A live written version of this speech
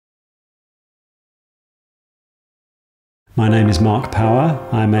My name is Mark Power.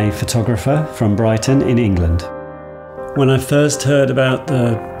 I'm a photographer from Brighton in England. When I first heard about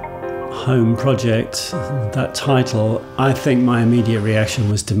the home project, that title, I think my immediate reaction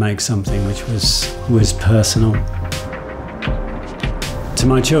was to make something which was personal. To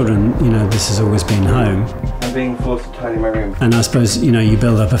my children, this has always been home. I'm being forced to tidy my room. And I suppose, you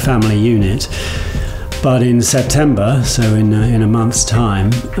build up a family unit. But in September, so in a month's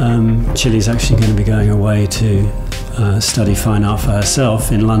time, Chili's actually going to be going away to study fine art for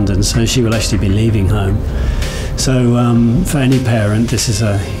herself in London, so she will actually be leaving home. So for any parent, this is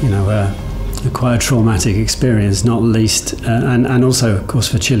quite a traumatic experience, not least, and also, of course,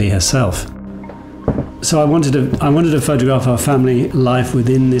 for Chili herself. So I wanted to photograph our family life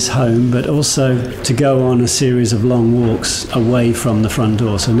within this home, but also to go on a series of long walks away from the front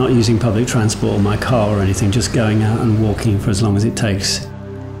door, so not using public transport or my car or anything, just going out and walking for as long as it takes.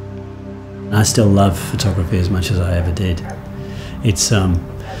 I still love photography as much as I ever did. It's a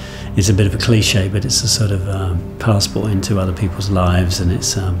bit of a cliche, but it's a sort of passport into other people's lives, and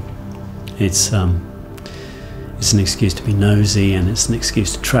it's an excuse to be nosy, and it's an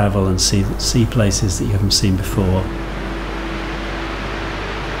excuse to travel and see places that you haven't seen before.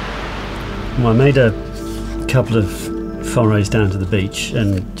 Well, I made a couple of forays down to the beach,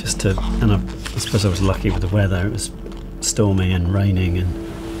 and I suppose I was lucky with the weather. It was stormy and raining, and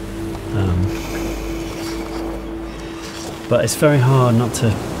but it's very hard not to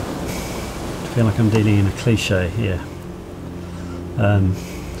feel like I'm dealing in a cliche here.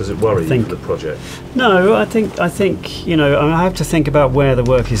 Does it worry you, the project? No, I think I have to think about where the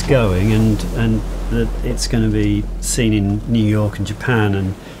work is going, and that it's going to be seen in New York and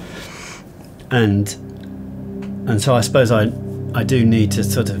Japan, and so I suppose I do need to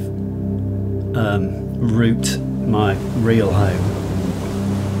sort of route my real home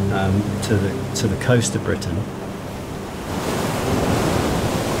to the coast of Britain.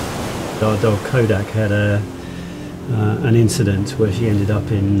 Our dog Kodak had an incident where she ended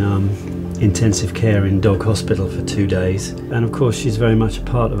up in intensive care in dog hospital for 2 days, and of course she's very much a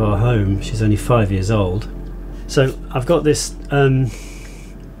part of our home. She's only 5 years old, so I've got this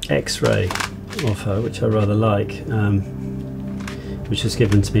X-ray of her which I rather like, which was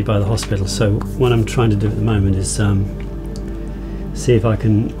given to me by the hospital. So what I'm trying to do at the moment is see if I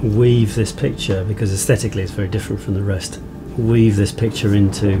can weave this picture, because aesthetically it's very different from the rest, weave this picture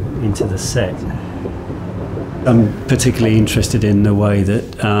into the set. I'm particularly interested in the way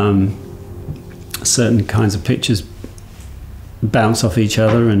that certain kinds of pictures bounce off each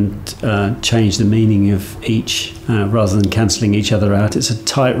other and change the meaning of each rather than cancelling each other out. It's a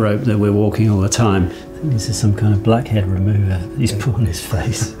tightrope that we're walking all the time. I think this is some kind of blackhead remover he's put on his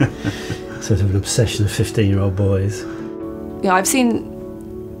face. Sort of an obsession of 15-year-old boys. Yeah, I've seen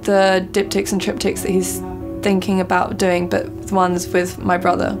the diptychs and triptychs that he's thinking about doing, but the ones with my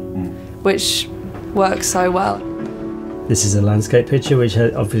brother, which works so well. This is a landscape picture which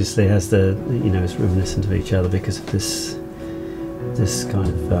obviously has the, it's reminiscent of each other because of this kind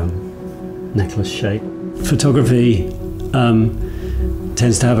of necklace shape. Photography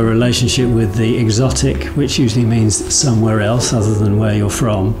tends to have a relationship with the exotic, which usually means somewhere else other than where you're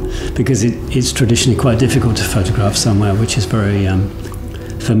from, because it's traditionally quite difficult to photograph somewhere which is very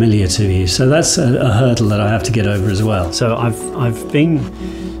familiar to you. So that's a hurdle that I have to get over as well. So I've been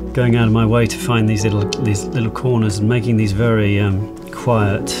going out of my way to find these little corners and making these very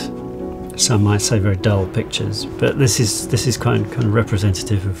quiet, some might say very dull pictures. But this is kind of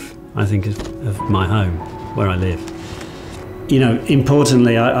representative of, I think, of my home, where I live.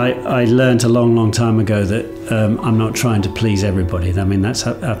 Importantly, I learned a long time ago that I'm not trying to please everybody. I mean, that's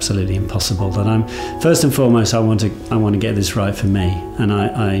absolutely impossible. That first and foremost, I want to get this right for me, and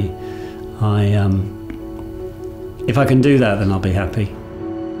if I can do that, then I'll be happy.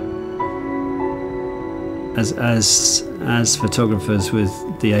 As photographers with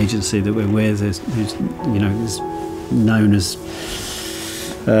the agency that we're with, is known as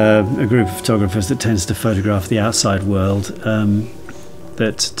a group of photographers that tends to photograph the outside world,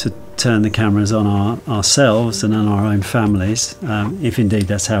 but to turn the cameras on ourselves and on our own families, if indeed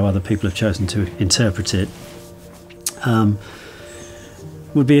that's how other people have chosen to interpret it,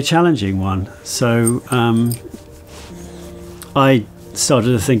 would be a challenging one. So I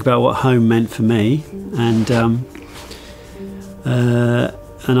started to think about what home meant for me, and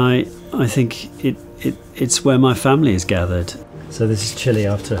I think it's where my family is gathered. So this is Chili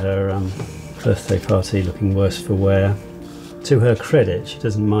after her birthday party, looking worse for wear. To her credit, she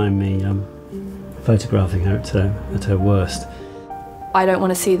doesn't mind me photographing her at her worst. I don't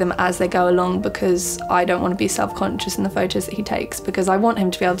want to see them as they go along, because I don't want to be self-conscious in the photos that he takes, because I want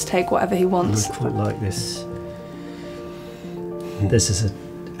him to be able to take whatever he wants. I quite like this this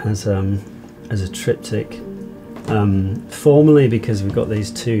as a triptych, formally because we've got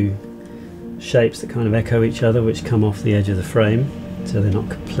these two shapes that kind of echo each other, which come off the edge of the frame, so they're not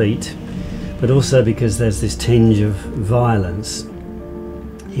complete, but also because there's this tinge of violence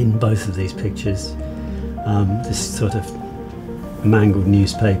in both of these pictures. This sort of mangled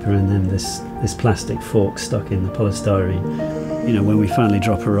newspaper and then this plastic fork stuck in the polystyrene. You know, when we finally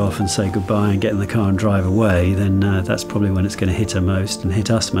drop her off and say goodbye and get in the car and drive away, then that's probably when it's going to hit her most and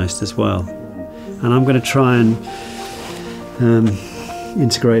hit us most as well. And I'm going to try and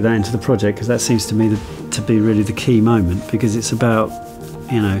integrate that into the project, because that seems to me to be really the key moment, because it's about,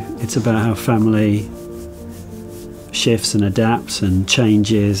 you know, it's about how family shifts and adapts and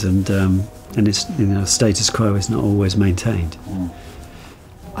changes, and it's, you know, status quo is not always maintained.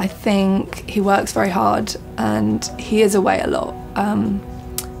 I think he works very hard and he is away a lot,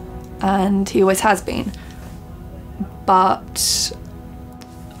 and he always has been. But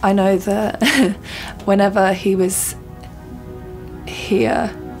I know that whenever he was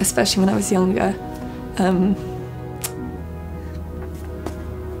here, especially when I was younger,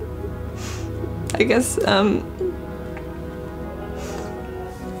 I guess I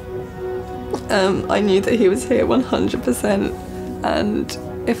knew that he was here 100%, and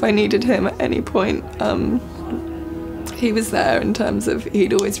if I needed him at any point, he was there, in terms of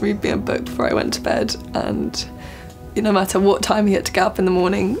he'd always read me a book before I went to bed, and no matter what time he had to get up in the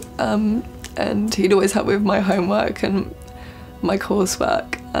morning, and he'd always help with my homework and my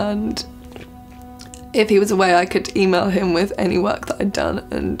coursework, and if he was away I could email him with any work that I'd done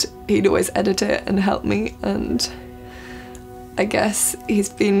and he'd always edit it and help me. And I guess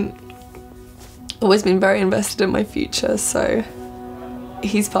he's always been very invested in my future, so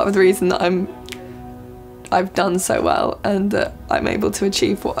he's part of the reason that I've done so well and that I'm able to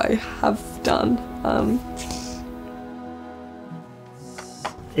achieve what I have done.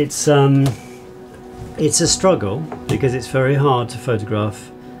 It's a struggle, because it's very hard to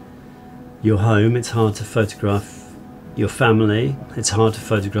photograph your home, it's hard to photograph your family, it's hard to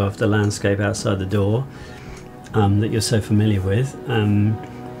photograph the landscape outside the door that you're so familiar with.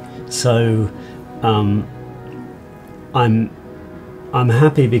 I'm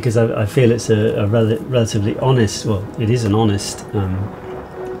happy because I feel it's a relatively honest, well, it is an honest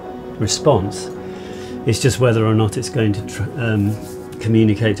response. It's just whether or not it's going to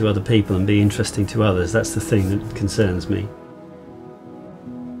communicate to other people and be interesting to others. That's the thing that concerns me.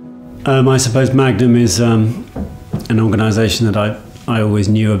 I suppose Magnum is an organisation that I always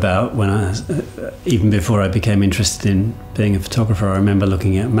knew about when even before I became interested in being a photographer. I remember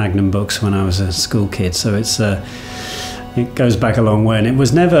looking at Magnum books when I was a school kid, so it goes back a long way, and it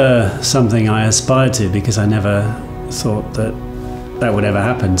was never something I aspired to, because I never thought that would ever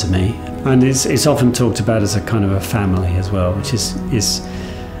happen to me. And it's often talked about as a kind of a family as well, which is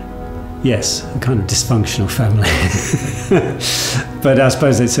yes, a kind of dysfunctional family. But I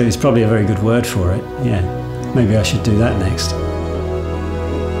suppose it's probably a very good word for it. Yeah, maybe I should do that next.